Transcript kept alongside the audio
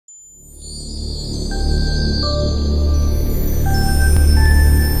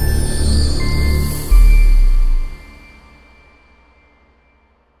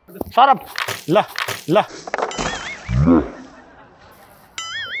सरप ल ल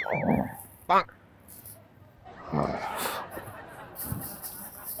Bonk.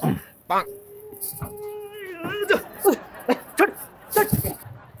 Bonk.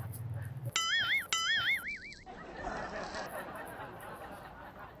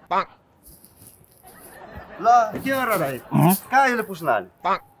 Bonk. ल के गरेर भाइ कहाँ यसले पुस्न हाल्यो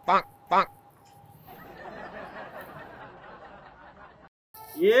Bonk. Bonk. Bonk.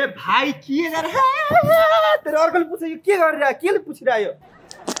 ए भाइ के गरेर तेरो अर्कोले पुछ यो के गरिरह केले पुछिरह्यो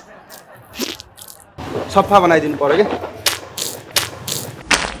सफा बनाइदिनु पर्यो के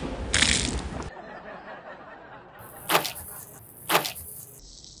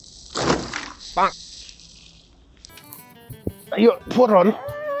Bonk. यो फोरहरु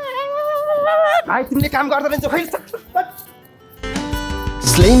भाइ तिमीले काम गर्दै रहेछौ खै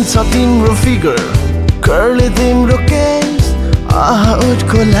Slim sa तिम्रो figure, curly तिम्रो केस, आहा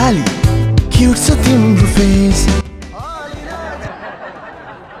ओठको लाली, cute sa तिम्रो face.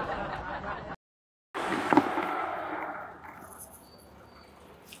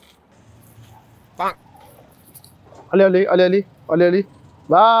 Bonk. अलि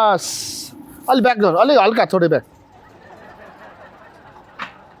बस अलि ब्याक गर्नु अलि हल्का थोरै ब्याक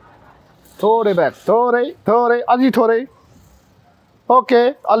थोरै अझै थोरै ओके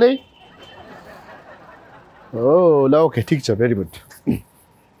अलि ओ ल ओके ठिक छ भेरी गुड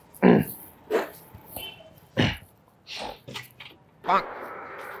Bonk.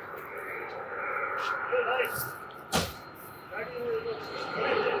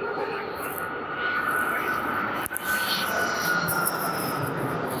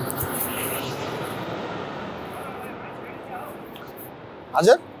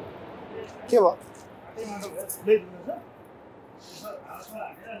 हजुर के भयो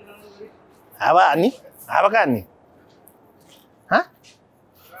हावा हान्ने हावा कहाँ हान्ने हाँ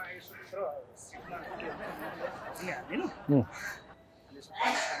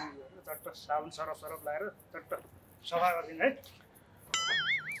साबुन सरफ लगाएर चट्ट सफा गरिदिनु है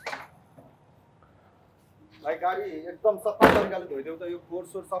भाइ गाडी एकदम सफा तरिकाले धोइदेऊ त यो फोहोर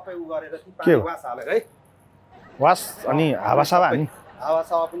सोहोर सबै उ गरेर के पानी हो? वास हालेर है वास अनि हावा सावा हान्ने हावा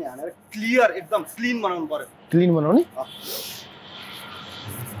सावा पनि हानेर क्लियर एकदम क्लिन बनाउनु पर्यो क्लिन बनाउने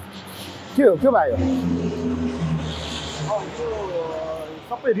के हो के भयो यो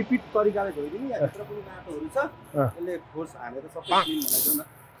सबै रिपिट तरिकाले धोइदिनु यहाँ भित्र पनि माटोहरू छ यसले फोर्स हानेर सबै क्लिन बनाइदेऊ न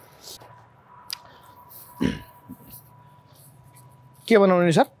के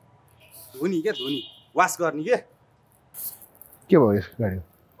बनाउने सर धुनी के धुनी वास गर्ने के भयो यस गाडी यो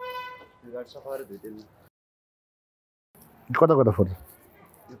गाडी सफा गरेर धोइदिनु कता कता फोर्छ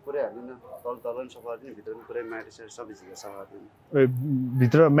यो पुरै हाल्दिनु तल तल पनि सफा गरिदिनु भित्र पनि पुरै म्याट्रिस सबै झिकेर सफा गरिदिनु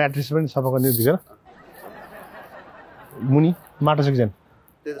भित्र म्याट्रिस पनि सफा गर्ने झिकेर मुनि माटो छ कि छैन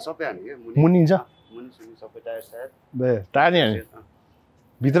त्यो त सबै हाल्ने के मुनि छ मुनि सुनि सबै टायर सायर टायर नै हाल्ने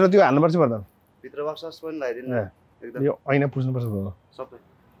भित्र त्यो हाल्नुपर्छ पर्दैन भित्र बक्स पनि लगाइदिनु एकदम यो ऐना पुज्नुपर्छ सबै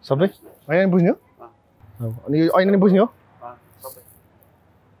सबै ऐना नि पुज्ने हो अनि यो ऐना नि पुज्ने हो सबै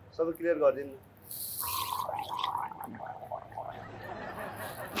सबै क्लियर गरिदिनु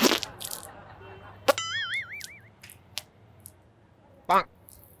Bonk.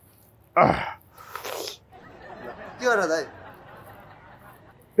 के हो र दाइ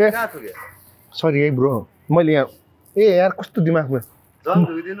ए कहाँ थुक्यो सरी है ब्रो मैले यहाँ ए यार कस्तो दिमागमा जन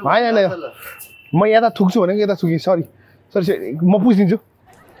धुइदिनु होइन म यता थुक्छु भनेको यता थुकेँ सरी म पुछिदिन्छु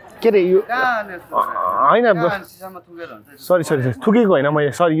के अरे यो होइन सिसामा थुकेर हुन्छ सरी थुकेको होइन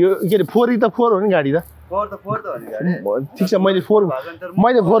मैले सरी यो के अरे फोहोर त फोहोर हो नि गाडी त फोहोर त हो नि गाडी ठिक छ मैले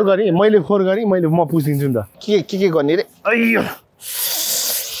फोहोर गरेँ मैले म पुछिदिन्छु नि त के गर्ने रे अಯ್यो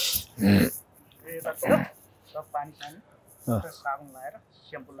सब पानी साबुन लगाएर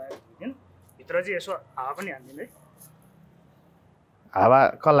स्याम्पू लगाएर धुइदिनु भित्र चाहिँ यसो हावा पनि हाल्दिनु है हावा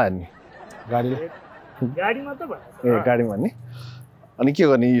कसलाई हान्ने गाडीले गाडीमा त भयो ए गाडीमा हान्ने अनि के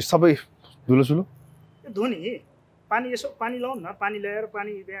गर्ने सबै धुलो सुलो यो धुनी पानी यसो पानी लाउनु न पानी ल्याएर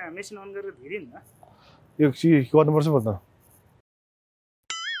पानी त्यहाँ मेसिन अन गरेर धुइदिनु न यो चिज गर्नुपर्छ पर्दैन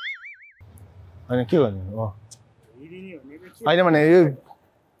होइन के गर्ने धुइदिने भनेको होइन भने यो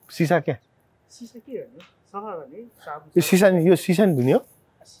सिसा क्या सिसा के गर्ने सफा गर्ने साबुन यो सिसा नि धुने हो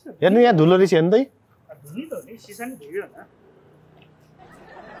हेर्नु यहाँ धुलो रहेछ हेर्नु त धुनी त हो नि सिसा नि धुइयो न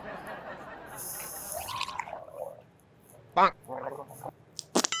Bonk.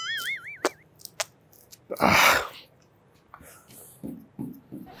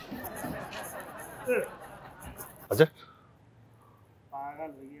 हजुर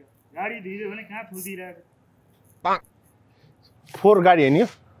पागल भइयो गाडी धुइदियो भने कहाँ थुकिरहेको Bonk. फोहोर गाडी होइन यो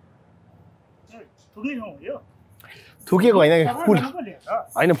थुक्ने ठाउँ हो यो थुकेको होइन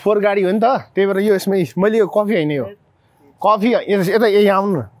होइन फोहोर गाडी हो नि त त्यही भएर यो यसमा मैले यो कफी होइन यो कफी यता यही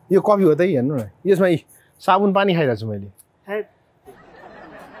आउनु न यो कफी हो त हेर्नु न यसमा साबुन पानी खाइरहेको छु मैले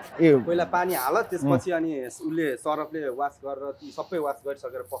ए पहिला पानी हाल त्यसपछि अनि उसले सरफले वास गरेर ती सबै वास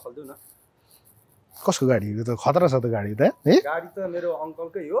गरिसकेर पखाल्दिउ न कसको गाडी यो त खतरा छ त गाडी त है गाडी त मेरो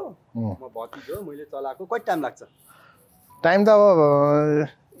अङ्कलकै हो म भतिजो मैले चलाएको कति टाइम लाग्छ टाइम त अब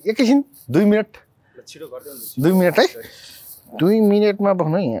एकैछिन 2 मिनट छिटो गर्दै 2 मिनट है 2 मिनटमा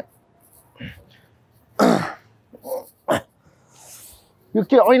बस्नु है यहाँ यो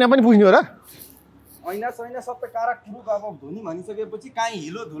के ऐना पनि पुज्ने हो र ऐना सैना सबै कारा कुरुक अब धुनी भनिसकेपछि काहीँ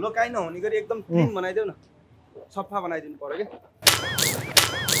हिलो धुलो काहीँ नहुने गरी एकदम क्लिन बनाइदेऊ न सफा बनाइदिनु पर्यो के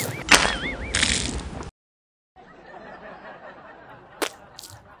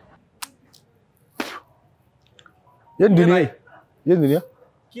यो दुनिया यो दुनिया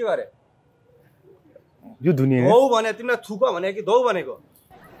के गरे यो दुनिया धौ भने तिमीलाई थुक भने कि धौ भनेको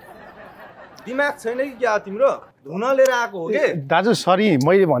दिमाग छैन कि क्या तिम्रो धुन लिएर आएको हो के दाजु सरी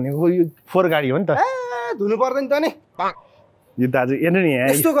मैले भनेको यो फोहोर गाडी हो नि त ए धुनु पर्दैन त नि यो दाजु हेर्नु नि यहाँ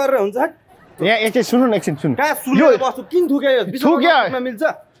यस्तो गरेर हुन्छ यहाँ एकछिन सुन्नु न एकछिन सुन्नु कहाँ सुन्नु बस्छु किन थुक्यो थुक्यो मिल्छ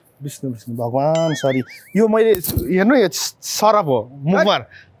विष्णु विष्णु भगवान सरी यो मैले हेर्नु यो सरफ हो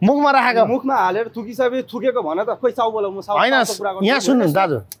मुखमा राखेको मुखमा हालेर थुकिसकेपछि थुकेको भन त खोइ साउ बोला म साउ हैन यहाँ सुन्नु न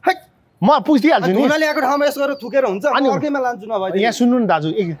दाजु म पुछिदिहाल्छु नि धुन ल्याएको ठाउँमा यसो गरेर थुकेर हुन्छ अनि अर्कैमा लान्छु नभए यहाँ सुन्नु न दाजु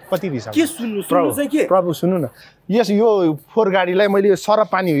कति रिस के सुन्नु चाहिँ के प्रभु सुन्नु न यो फोहोर गाडीलाई मैले यो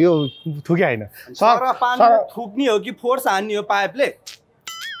सरफ पानी हो यो थुके हैन सरफ पानी थुक्ने हो कि फोर्स हान्ने हो पाइपले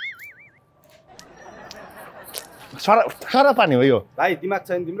सरफ पानी हो यो भाइ दिमाग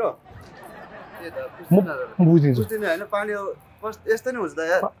छैन तिम्रो म बुझिदिन्छु हैन पानी यस्तो नै हुन्छ त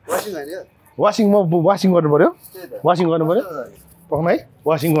यार वाशिङ हैन यार वाशिङ गर्नु पर्यो वाशिङ गर्नु पर्यो पक्न है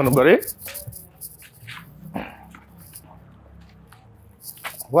वाशिङ गर्नु पर्यो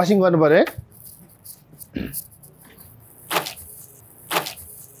वाशिङ गर्नु पर्यो है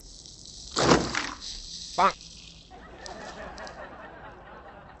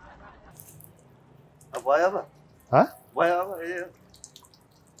भयो अब हा भयो अब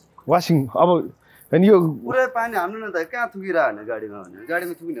वाशिङ अब अनि यो पुरै पानी हाल्नु न त कहाँ थुकिरा हैन गाडीमा भने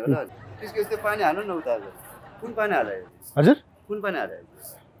गाडीमा थुकिने होला त्यसको त्यो पानी हाल्नु न उता कुन पानी हाल्यो हजुर कुन पानी हाल्यो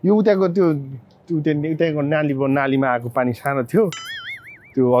यो उताको उताको नालीमा आएको पानी सानो थियो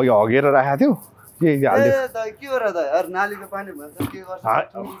त्यो अघि हगेर राखेको थियो के हाल्दियो ए दाइ के हो र दाइ यार नालीको पानी भन्छ के गर्छ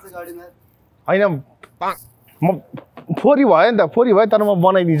गाडीमा हैन म फोरी भयो नि त फोरी भयो तर म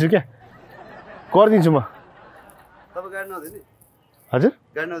बनाइदिन्छु क्या गरिदिन्छु म तपाईँ गाडी नहुँदैन नि हजुर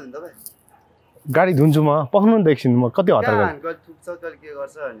गाडी नहुँदैन तपाईँ गाडी धुन्छु म पख्नु नि त एकछिन म कति हतार गर्छु थुक्छ कहिले के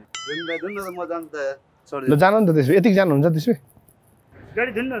गर्छ अनि धुन्न त म जान्छु त ल जानु नि त त्यसो यतिकै जानुहुन्छ त्यसो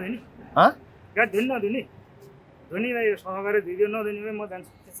गाडी धुन्न नि गाडी धुन्न धुनीलाई सफा गरेर धुइदियो नधुनी म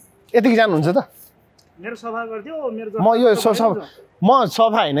जान्छु यतिकै जानुहुन्छ त मेरो सफा गरिदियो मेरो म यो म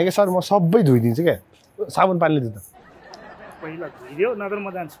सफा होइन कि सर म सबै धोइदिन्छु क्या साबुन पानीले धुँदा पहिला धुइदियो नत्र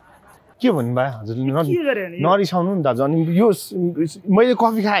म जान्छु के भन्नु भयो हजुर नरिसाउनु नि दाजु अनि यो मैले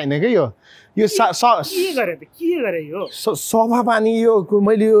कफी खाएँ होइन क्या यो के गरे यो सफा पानी यो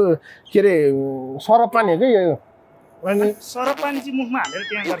मैले यो के अरे सरफ पानी हो क्या यो अनि सरफ पानी चाहिँ मुखमा हालेर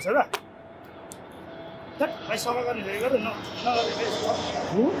त्यहाँ गर्छ र सफा गर्ने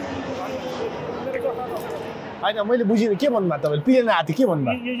होइन मैले बुझिनँ के भन्नुभयो तपाईँले पिएन आएको के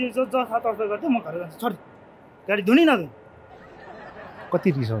भन्नुभयो यो जताततै गर्थ्यो म घर जान्छु सरी गाडी धुनी नधुनी कति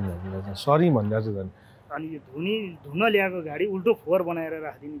रिसाउनु भएको सरी भनिरहेको छु अनि यो धुन ल्याएको गाडी उल्टो फोहोर बनाएर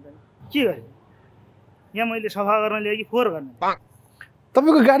राखिदिने त के गरे यहाँ मैले सफा गर्न ल्याएँ कि फोहोर गर्ने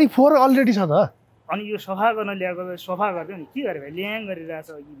तपाईँको गाडी फोहोर अलरेडी छ त अनि यो सफा गर्न ल्याएको सफा गरिदियो नि के गरे भाइ ल्याङ गरिरहेछ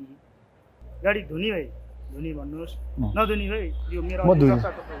अघिदेखि गाडी धुनी भाइ धुनी भन्नुहोस् नधुनी भाइ यो मेरो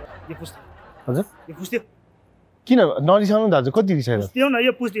यो पुस्थ्यो हजुर यो पुस्थ्यो किन नरिसाउनु दाजु कति रिसायो त्यो न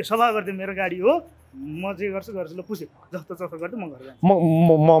यो पुस्थ्यो सफा गरिदियो मेरो गाडी हो म जे गर्छु ल पुस्यो जस्तो जस्तो गर्दै म घर जान्छु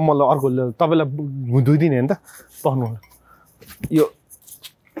म ल अर्को तपाईँलाई धुइदिने हो नि त पख्नु यो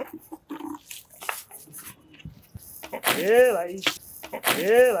भाइ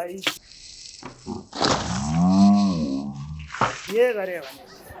के गरे भने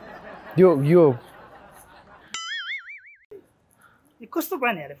यो कस्तो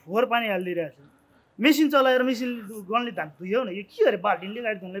पानी हाल्यो फोहोर पानी हालिदिइरहेको छु मेसिन चलाएर मेसिन गनले धान धुयो न यो के गरे बाल्टिनले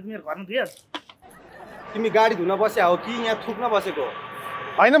गाडी धुनले त मेरो घरमा धुइहाल्छ तिमी गाडी धुन बस्या हो कि यहाँ थुक्न बसेको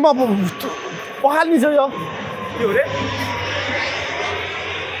होइन म पखाल्दिन्छु यो के हो रे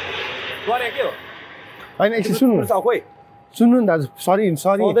गरे के हो होइन एकछिन सुन्नु सुन्नु नि दाजु सरी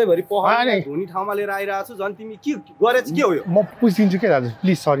सधैँभरि पखाल्ने धुनी ठाउँमा लिएर आइरहेको छु झन् तिमी के गरे के हो यो म पुछिदिन्छु क्या दाजु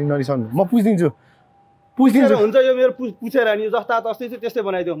प्लिज सरी नरिसाउनु म पुछिदिन्छु पुछिदिन्छु हुन्छ यो मेरो पुछेर नि जस्ता तस्तै थियो त्यस्तै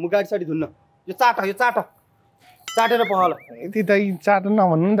बनाइदियो म गाडी साडी धुन्न यो चाटेर पहल यति त चाट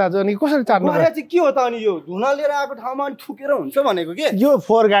नभन्नु नि दाजु अनि कसरी चाट्नु गरे चाहिँ के हो त अनि यो धुन लिएर आएको ठाउँमा अनि थुकेर हुन्छ भनेको के यो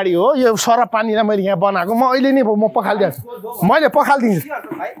फोहोर गाडी हो यो सरप पानीलाई मैले यहाँ बनाएको म अहिले नै म पखालिदिन्छु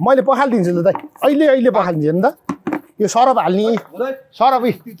मैले पखालिदिन्छु ल दाइ अहिले पखालिदिन्छु नि त यो सरप हाल्ने सरप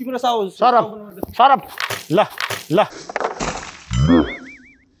तिम्रो सरप ल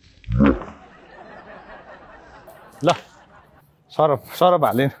सरप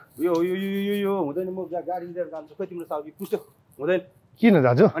हालेँ यो हुँदैन म गाडी लिएर जान्छु खै तिम्रो साउकी पुस्यो हुँदैन किन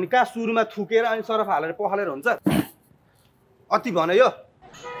दाजु अनि कहाँ सुरुमा थुकेर अनि सरफ हालेर पखालेर हुन्छ अति भने यो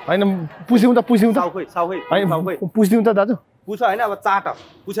होइन पुस्यौँ त साउ खै पुस्यौँ त दाजु पुछ होइन अब चाट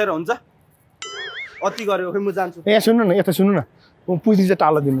पुछेर हुन्छ अति गऱ्यो खै म जान्छु यहाँ सुन्नु न यता सुन्नु न म पुस्दिन्छ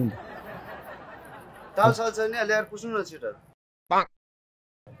टालो दिनु नि टाल छैन ल्याएर पुस्नु न छिटो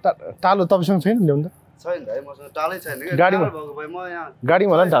टालो तपाईँसँग छैन ल्याउनु त छैन भाइ मसँग टालै छैन कि गाडीमा भएको भए म यहाँ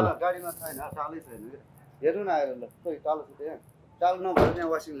गाडीमा होला नि टालो गाडीमा छैन टालै छैन कि हेर्नु न आएर ल खोइ टालो छ त्यहाँ टालो नभएर यहाँ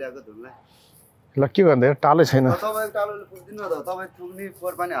वासिङ ल्याएको धुनलाई ल के गर्दा टालै छैन तपाईँको टालोले पुस्दिनु त तपाईँ थुक्ने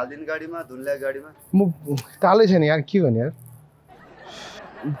फोहोर पानी हालिदिनु गाडीमा धुन ल्याएको गाडीमा म टालै छैन यार के गर्ने यार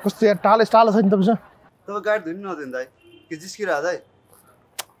कस्तो यार टालो छैन तपाईँसँग तपाईँ गाडी धुनु नदिनु दाइ के जिस्किरह दाइ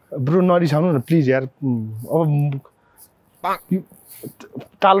ब्रो नरिसाउनु न प्लिज यार अब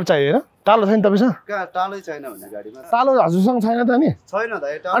टालो चाहियो होइन टालो छैन तपाईँसँग कहाँ टालै छैन भने गाडीमा टालो हजुरसँग छैन त नि छैन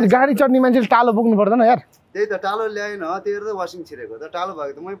दाइ अनि गाडी चढ्ने मान्छेले टालो बोक्नु पर्दैन यार त्यही त टालो ल्याएन त्यही त वासिङ छिरेको त टालो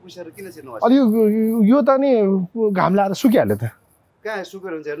भएको त मै पुसेर किन छिर्नु अलि यो त नि घाम लाएर सुकिहाल्यो त कहाँ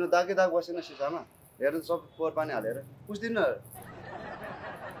सुकेर हुन्छ हेर्नु दागी दाग बसेन सिसामा हेर्नु सब फोहोर पानी हालेर पुस्दिनु न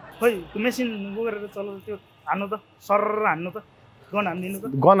खोइ मेसिन बोकेर चलाउँछ त्यो हान्नु त सर हान्नु त गन हान्दिनु त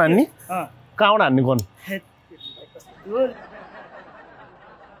गन हान्ने कहाँबाट हान्ने गन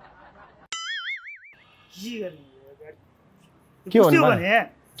के भन्नु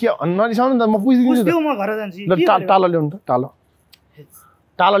के नरिसाउनु नि त म पुछिदिन्छु म घर जान्छु ल टालो ल्याउनु त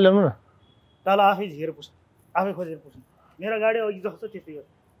टालो ल्याउनु न टालो आफै झिकेर पुछ आफै खोजेर पुछ्नु मेरो गाडी अघि जस्तो त्यस्तै गर्नु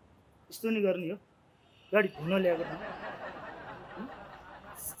यस्तो नि गर्ने हो गाडी धुन ल्याएको ठाउँ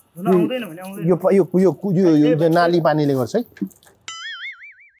धुन आउँदैन भने आउँदैन यो नाली पानीले गर्छ है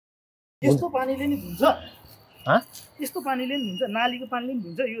यस्तो पानीले नि धुन्छ यस्तो पानीले नि धुन्छ नालीको पानीले नि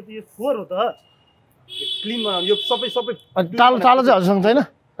धुन्छ यो फोहोर हो त क्लिन बनाउनु यो सबै टालो चाहिँ हजुरसँग छैन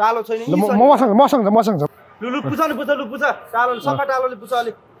टालो छैन मसँग छ लु पुछ टालो सफा टालोले पुछ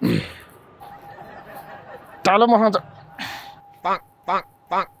अलि टालो मसँग छ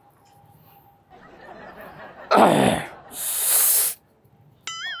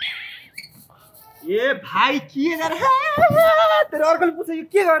ए भाइ के गरे तेरो अर्कोले पुछ यो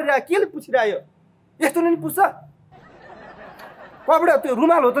के गरिरह केले पुछिरह्यो यस्तो नि पुछ कपडा त्यो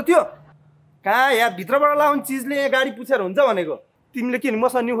रुमाल हो त त्यो कहाँ या भित्रबाट लाउने चिजले यहाँ गाडी पुछेर हुन्छ भनेको तिमीले के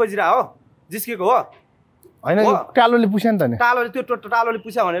मसँग न्यु खोजिरह हो जिस्केको हो होइन टालोले पुस्यो नि त नि टालोले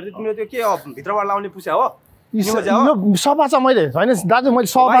पुछ्या भनेर तिमीले त्यो के भित्रबाट लाउने पुछ्या हो यो सफा छ मैले होइन दाजु मैले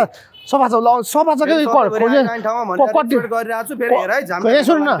सफा छ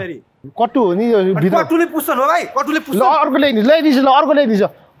सुन्नु न कट्टु हो नि कटुले पुछ्छन् हो भाइ कटुले पुछ्छ अर्को ल्याइदिन्छु ल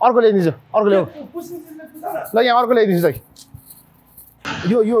यहाँ अर्को ल्याइदिन्छु दाइ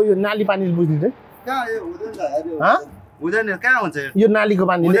यो नाली पानीले बुझ्दिन्छ हुँदैन कहाँ हुन्छ यो नालीको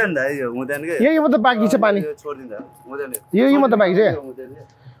पानी यही मात्रै बाँकी छ पानी यही मात्रै बाँकी छ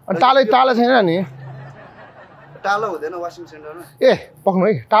अनि टालो छैन नि टालो हुँदैन वासिङ सेन्टरमा ए पक्नु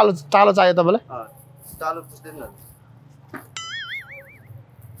है टालो चाहियो तपाईँलाई टालो पुस्दैन न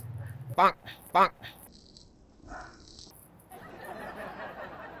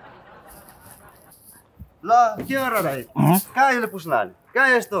ल के गरेर भाइ कहाँ यसले पुस्न हाल्यो कहाँ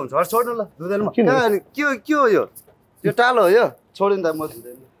यस्तो हुन्छ छोड्नु ल धुँदैन के हो यो टालो हो यो छोडिदिनु त म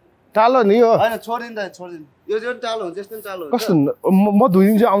धुँदैन टालो नि यो होइन छोडिदिनु यो टालो हुन्छ यस्तो टालो हुन्छ कस्तो म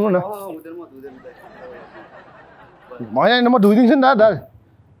धुइदिन्छु आउनु न हुँदैन म धुँदैन होइन म धुइदिन्छु नि दादा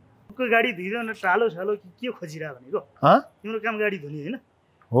गाडी धुइदिनु न टालो छालो के खोजिरह भनेको तिम्रो काम गाडी धुने होइन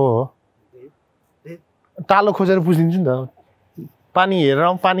हो टालो खोजेर पुछिदिन्छु नि त पानी हेरेर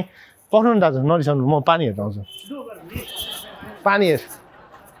आउँ पानी पक्नु नि दाजु नरिसाउनु म पानी हेरेर आउँछु पानी हेर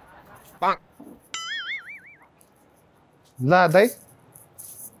ल दाइ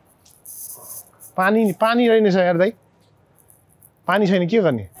पानी रहेनछ यार दाइ पानी छैन के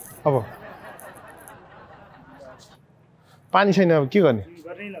गर्ने अब पानी छैन अब के गर्ने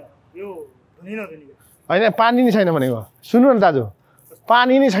होइन पानी नै छैन भनेको सुन्नु न दाजु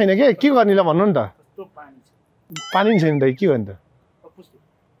पानी नै छैन के गर्ने ल भन्नु नि त पानी नै छैन दाइ के गर्ने त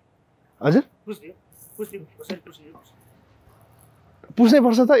हजुर पुस्नै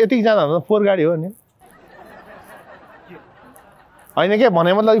पर्छ त यतिकै जाँदा फोहोर गाडी हो नि होइन के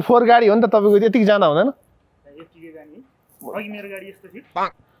भने मतलब 4 गाडी हो नि त तपाईँको त्यतिकै जाँदा हुँदैन यतिकै जाने अघि मेरो गाडी यस्तो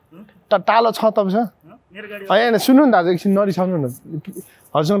थियो टालो छ तपाईँसँग मेरो गाडी होइन सुन्नु नि दाजु एकछिन नरिसाउनु न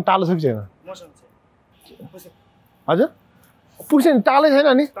हजुरसँग टालो छ कि छैन मसँग छ हजुर पुग्छ नि टालै छैन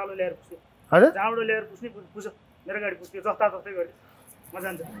नि तालो ल्याएर पुग्छ हजुर जहाँबाट ल्याएर पुग्छ मेरो गाडी पुग्छ जस्ता जस्तै गरी म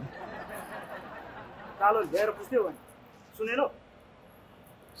जान्छु तालो ल्याएर पुग्थ्यो भने सुनेन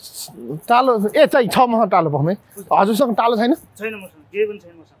टालो ए चाहिँ छ मसँग टालो पाउने हजुरसँग टालो छैन छैन मसँग केही पनि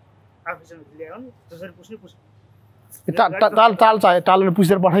छैन मसँग आफैसँग ल्यायो नि जसरी पुग्छ टालो चाहियो टालोले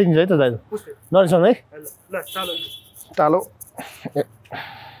पुसेर पठाइदिन्छ है त दाजु नरिसाउनु है ल तालो टालो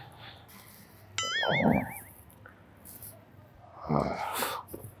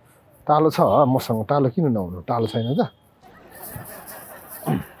टालो छ मसँग टालो किन नहुनु टालो छैन त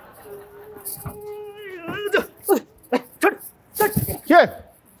के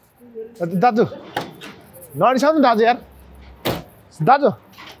दाजु नरिसाउनु दाजु यार दाजु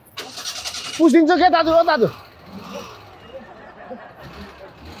पुसिदिन्छु के दाजु हो दाजु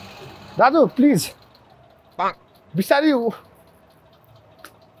दाजु प्लिज बिस्तारी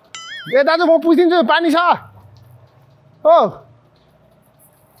ए दाजु म पुसिदिन्छु पानी छ हो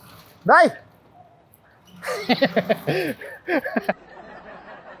दाइ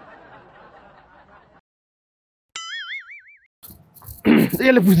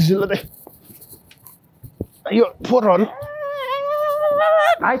यसले पुस्दिन्छु ल दाइ यो फोहोरहरू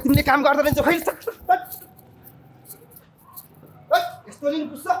भाइ तिमीले काम गर्दा रहेछौ खै यस्तो नि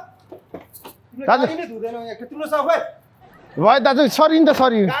पुस्छ दाजु गाडी नै धुदैन यहाँ तिम्रो साफ है भयो दाजु सरी नि त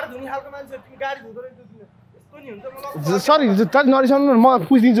सरी गाडी धुने खालको मान्छे गाडी धुँदो रहेछ यस्तो नि हुन्छ मलाई सरी दाजु नरिसाउनु न म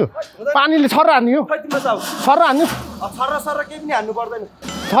पुस्दिन्छु पानीले छर्रा हान्ने हो खै तिम्रो साफ छर्रा हान्नु छर्रा सररा केही पनि हान्नु पर्दैन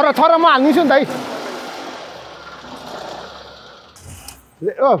छर्रा म हाल्नेछु नि दाइ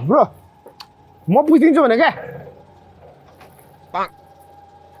ओ ब्रो म पुस्दिन्छु भने क्या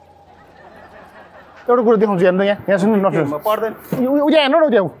एउटा कुरो देखाउँछु हेर्नु त यहाँ सुन्नु नसुन्नु पर्दैन उ त्यहाँ हेर्नु न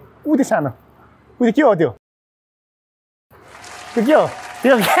त्यहाँ ऊ त्यो सानो ऊ त्यो के हो त्यो त्यो के हो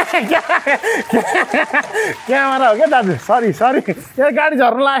त्यो क्यामेरा हो क्या दाजु सरी यहाँ गाडी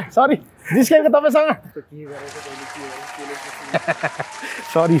झर्नु लाग्यो सरी जिस्केको तपाईँसँग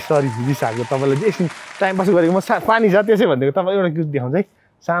सरी जिसाएको तपाईँलाई एकछिन टाइम पास गरेको म पानी छ त्यसै भनिदिएको तपाईँ एउटा गीत देखाउँछ है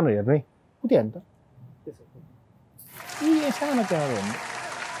सानो हेर्नु है ऊ त्यो हेर्नु त ए सानो क्यामेरा हेर्नु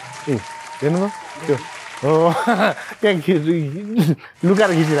ए हेर्नु न त्यो हो त्यहाँ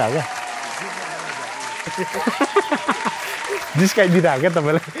लुकाएर खिचिरहेको क्या जिस्काइदिरहेको क्या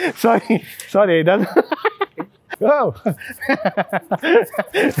तपाईँलाई सरी है दाजु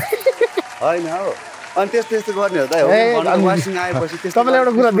होइन हौ अनि त्यस्तो गर्ने हो त वासिङ आएपछि त्यस्तो तपाईँलाई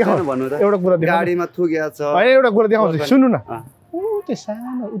एउटा कुरा देखाउनु भन्नु त एउटा कुरा देखाउनु गाडीमा थुकेको छ होइन एउटा कुरा देखाउँछु सुन्नु न ऊ त्यो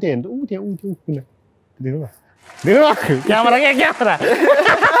सानो ऊ त्यो हेर्नु ऊ त्यो दिनु न क्यामेरा क्या क्यामेरा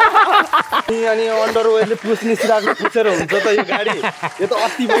अनि अन्डरवेयरले पुस्ने सिराको पुछेर हुन्छ त यो गाडी यो त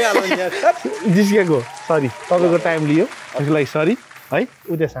अस्ति भइहाल्यो नि यार जिस्केको सरी तपाईँको टाइम लियो त्यसको लागि सरी है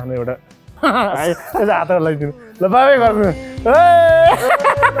ऊ त्यो सानो एउटा हातमा लगाइदिनु ल बाबे गर्नु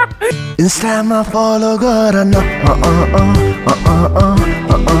इन्स्टामा फलो गर न